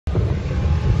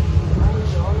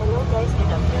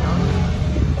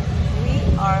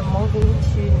moving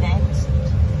to next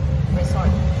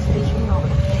resort station number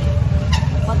 3.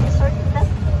 What resort is that?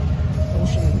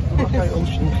 Boracay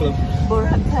Ocean Club.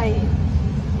 Boracay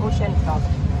Ocean Club.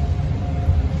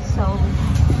 So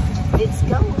let's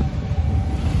go.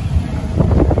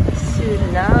 So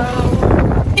now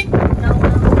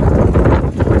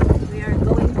we are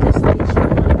going to station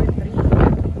number 3.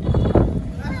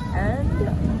 And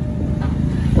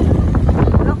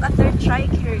look at their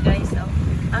trike here, guys. Oh,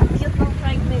 ang cute ng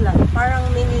trike nila. Parang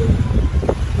mini,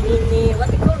 what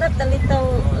do you call that? The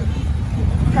little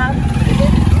cab?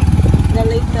 The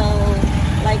little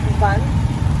like van.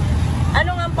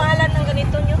 Ano nga ang pangalan ng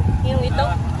ganito nyo? Yung ito?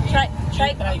 Trike?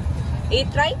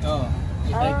 A-trike? Oo.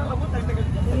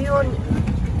 Yun.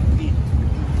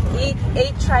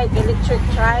 A-trike, electric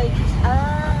trike.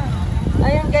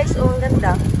 Ayan guys, oh, ang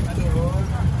ganda.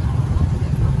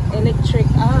 Electric,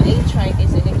 A-trike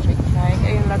is electric trike.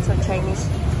 Ayun, lots of Chinese.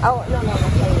 Oh, no,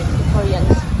 Chinese.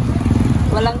 Koreans.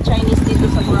 Walang Chinese dito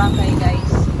sa Boracay,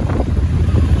 guys.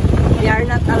 They are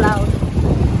not allowed.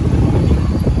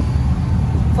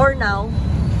 For now,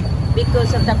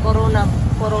 because of the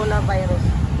coronavirus.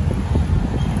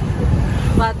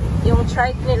 But yung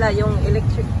trike nila, yung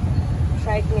electric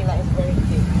trike nila is very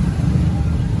cute.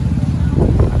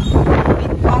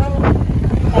 Parang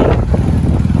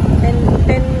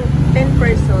 10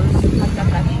 persons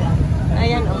magkakasya.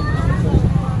 Ayan o.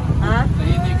 Ha?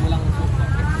 Tahimik, walang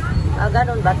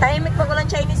Ganun ba? Tahimik pag walang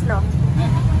Chinese, no?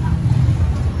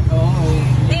 Oo.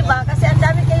 Diba? Kasi ang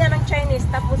dami kaya ng Chinese.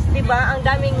 Tapos diba, ang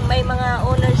daming may mga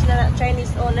owners na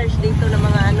Chinese owners dito ng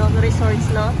mga resorts,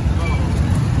 no?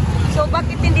 So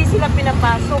bakit hindi sila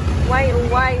pinapasok? Why?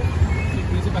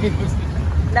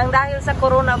 Nang dahil sa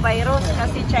coronavirus,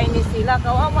 kasi Chinese sila,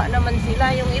 kawawa naman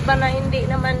sila. Yung iba na hindi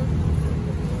naman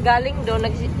galing doon,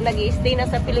 nag-i-stay na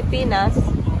sa Pilipinas.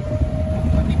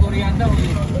 Pati Korean daw.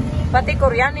 Pati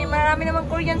Korean, marami naman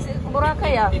Korean sa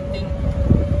Boracay, ah. 15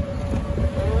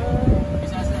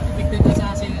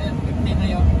 na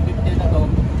yun, 15 na to.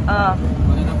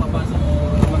 Wala na papasok.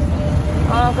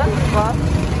 Ganun ba?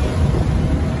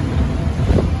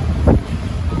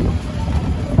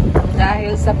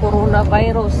 Dahil sa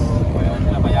coronavirus. Kaya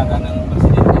pinapayagan ng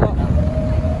presidente.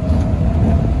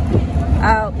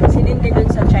 Presidente dun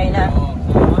sa China. Oo,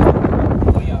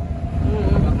 kuya.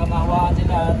 Magkamahawaan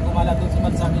sila at kumala dun sa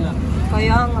bansa nila.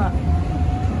 Kaya nga.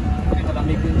 Kasi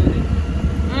malamig din dun eh.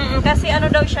 Kasi ano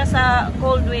daw siya sa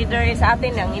cold weather, sa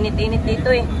atin ang init-init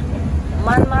dito eh.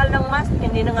 Mahal ng mask,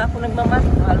 hindi na nga ako nagmamask.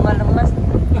 Mahal ng mask.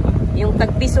 Yung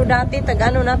tagpiso dati,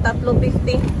 tag-ano na,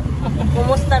 3.50.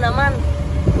 Kumusta naman?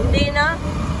 Hindi na.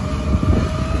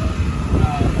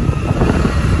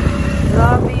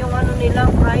 Grabe yung ano nila,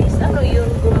 price. Ano yun,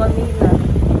 Gumamila?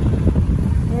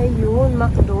 Ayun,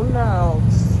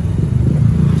 McDonald's.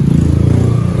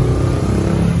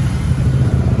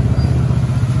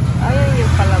 Ayun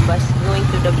yung palabas, going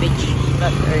to the beach,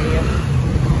 that area.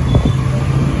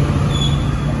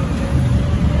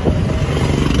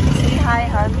 Say hi,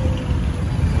 Han.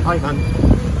 Hi, Han.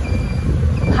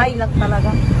 Hi lang talaga.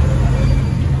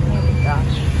 Oh my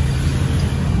gosh.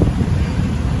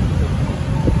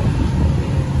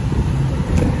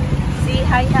 Say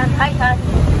hi, Han. Hi, Han.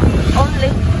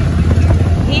 Only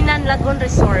Hinan Lagoon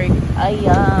Resort.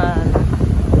 Ayan.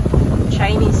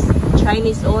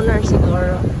 Chinese owner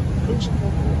siguro.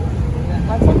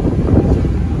 What's it?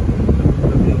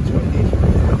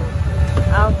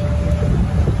 Out.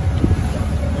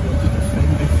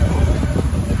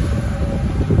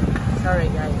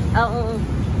 Sorry guys.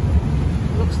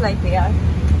 Looks like they are.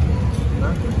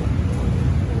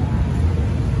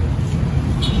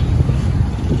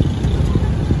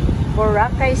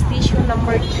 Boracay Station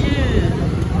number 2.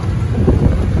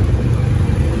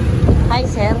 Hi,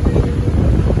 sir.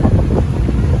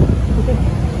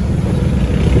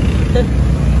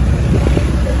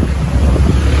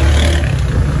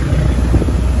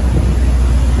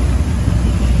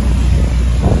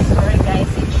 Sorry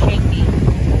guys, it's shaky.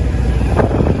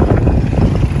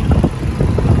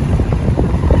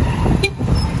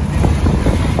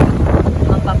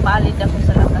 Mapapalit ako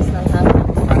sa lakas ng hangin.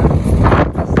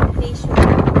 Station.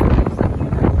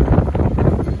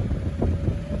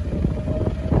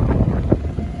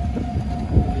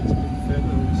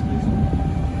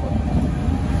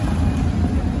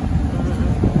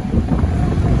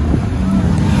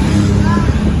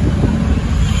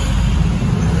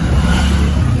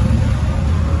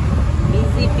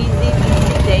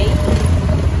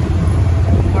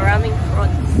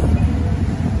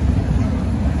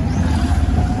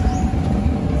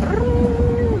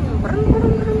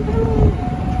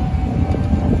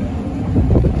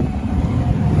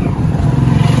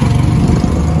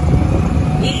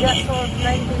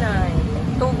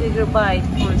 gigabyte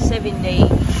for 7 days.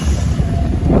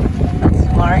 That's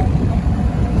smart.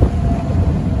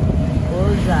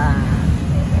 Oza.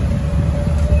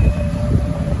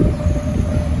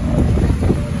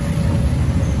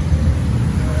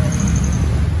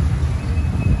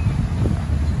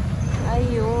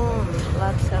 Ayun,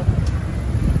 lots of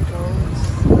clothes.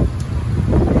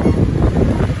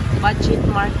 Budget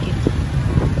market.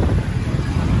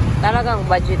 Talagang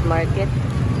budget market.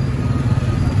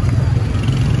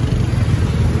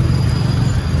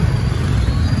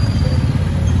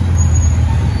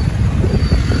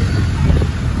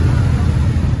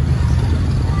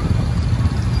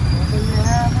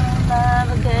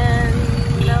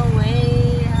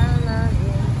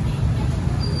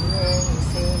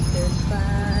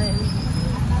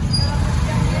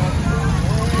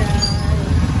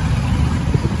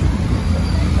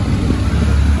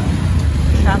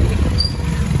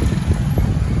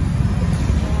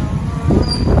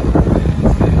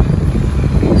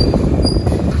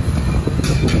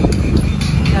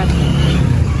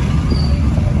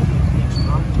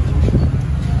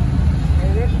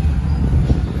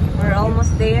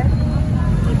 There.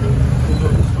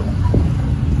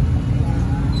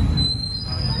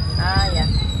 Ah, yeah.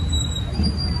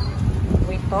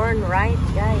 We turn right,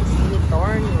 guys. We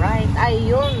turn right.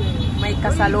 Ayun, may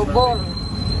kasalubong.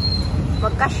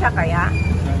 Magkasya kaya?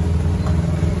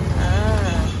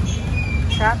 Ah,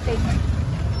 traffic.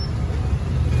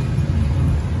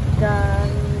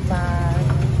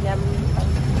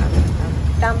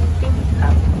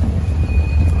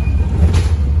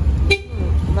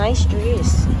 Nice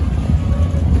trees.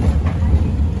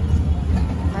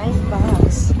 Nice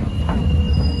bags.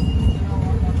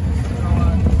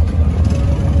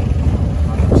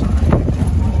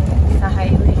 Sa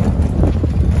highway.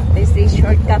 This is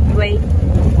shortcut way.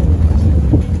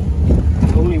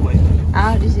 Only way.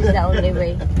 Ah, this is the only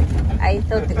way. I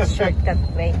thought it's shortcut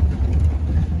way.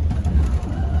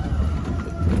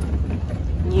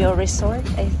 New resort,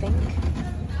 I think.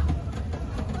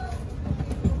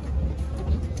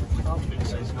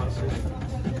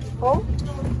 Oh?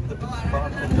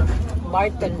 Bartender.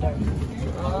 Bartender.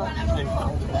 Oh.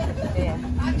 Yeah.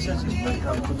 He says it's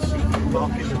better to see the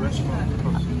mark in the restaurant.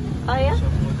 Oh, yeah?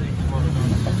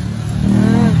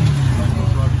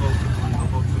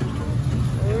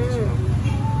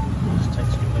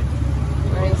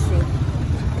 I see.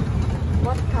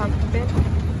 What happened?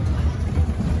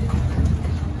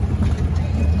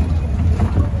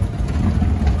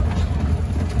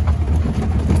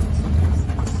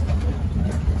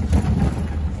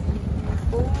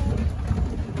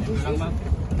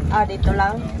 Ah, dito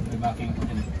lang?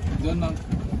 Doon lang.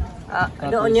 Ah,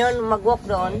 doon yun? Mag-walk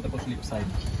doon? Tapos left side.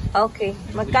 Okay.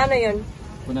 Magkano yun?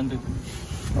 100.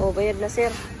 Oh, bayad na,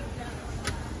 sir.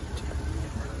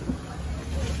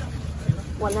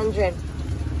 100.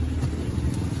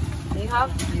 Do you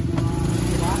have?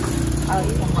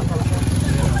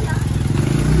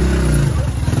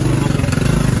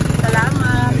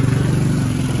 Salamat.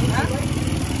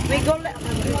 We go left.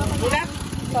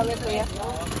 Sorry, kuya.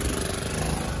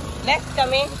 Left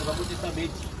kami. Pagkabuti sa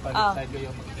beach, pag side kayo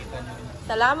makikita nyo.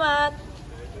 Salamat.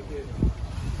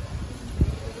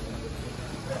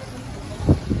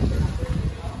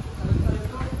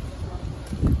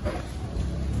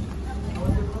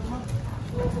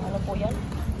 Ano po yan?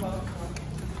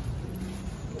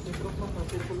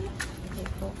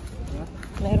 Ito.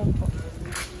 Meron po.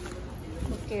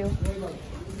 Okay.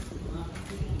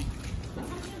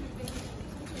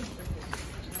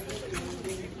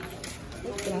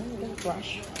 Don't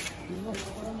rush.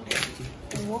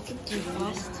 I'm walking too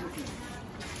fast.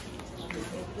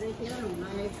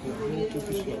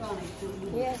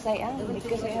 Yes, I am,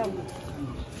 because I have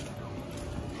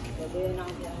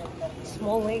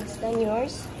small legs than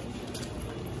yours.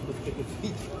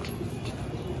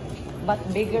 But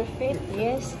bigger feet,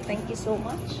 yes. Thank you so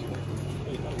much.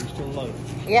 You're still low.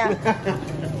 Yeah.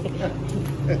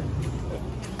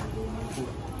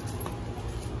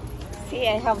 See,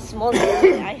 I have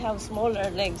smaller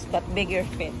legs but bigger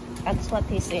feet. That's what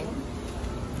he said.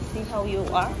 See how you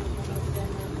are?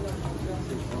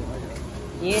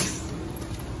 Yes.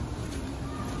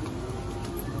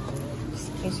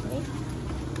 Excuse me.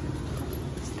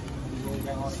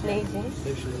 Sneezing.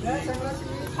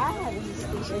 Ah, this is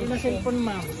station.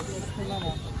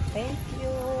 Thank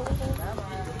you.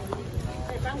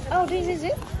 Oh, this is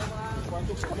it?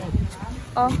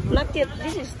 Oh, not yet.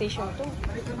 This is station 2.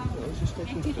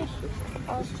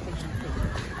 Oh,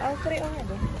 oh, 3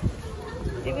 already.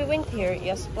 Did we went here?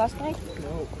 Yes, last night?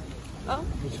 No. Oh,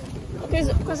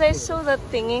 because I saw that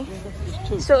thingy.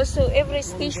 So every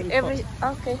station,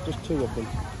 okay. Just 2 of them.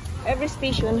 Every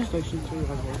station. Station 2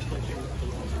 has one station.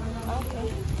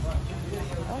 Okay.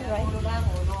 Alright.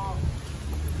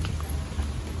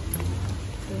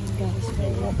 Okay, guys,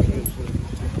 we're walking.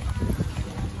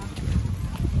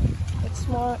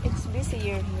 It's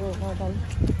busier here more than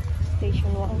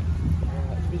station 1.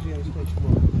 It's busy on station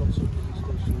 1, but not so busy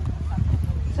station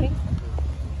 3?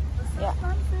 Yeah.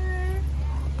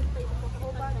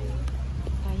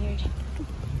 Tired.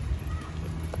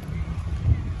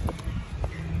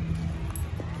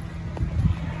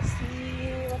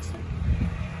 See, what's it?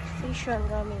 Station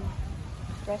ramen.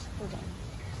 Restaurant.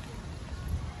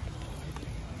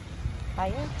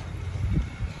 Tired?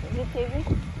 Is it heavy?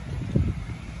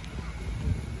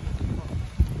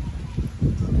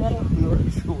 Very. I'm not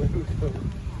really sure where we're going.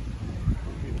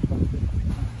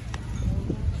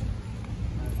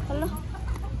 Hello.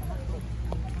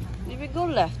 Did we go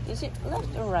left? Is it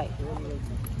left or right?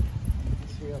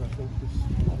 It's here, I think.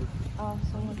 Oh,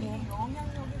 somewhere here.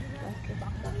 Okay.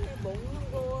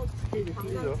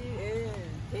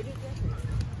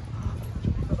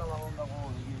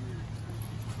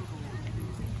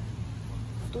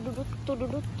 Tududut,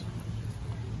 tududut.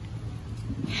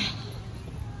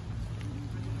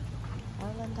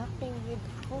 Island hopping with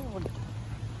food.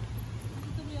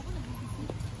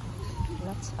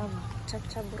 Lots of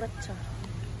cha-cha-buracha.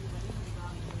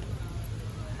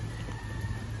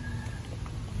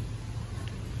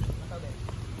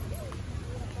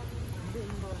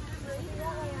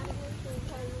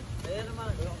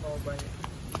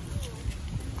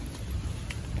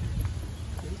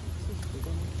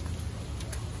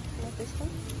 What is this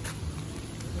one?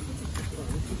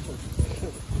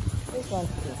 This one.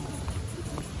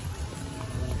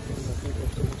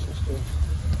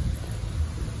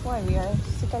 Why we are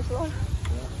second floor?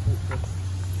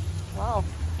 Wow.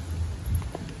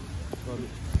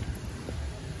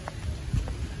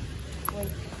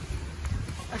 Wait.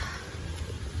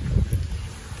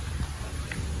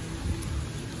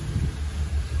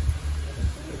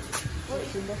 Where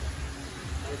is it?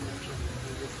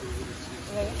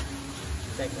 Where?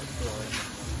 Second floor.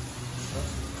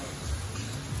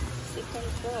 Second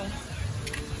floor.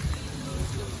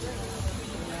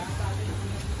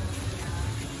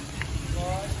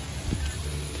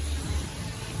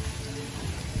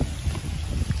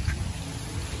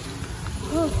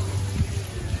 Oh.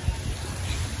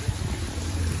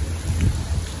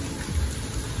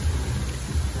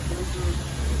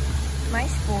 My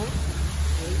school.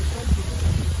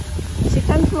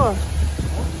 Second floor.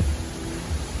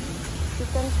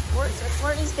 Second.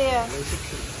 Where is the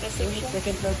reception?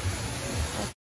 Second floor.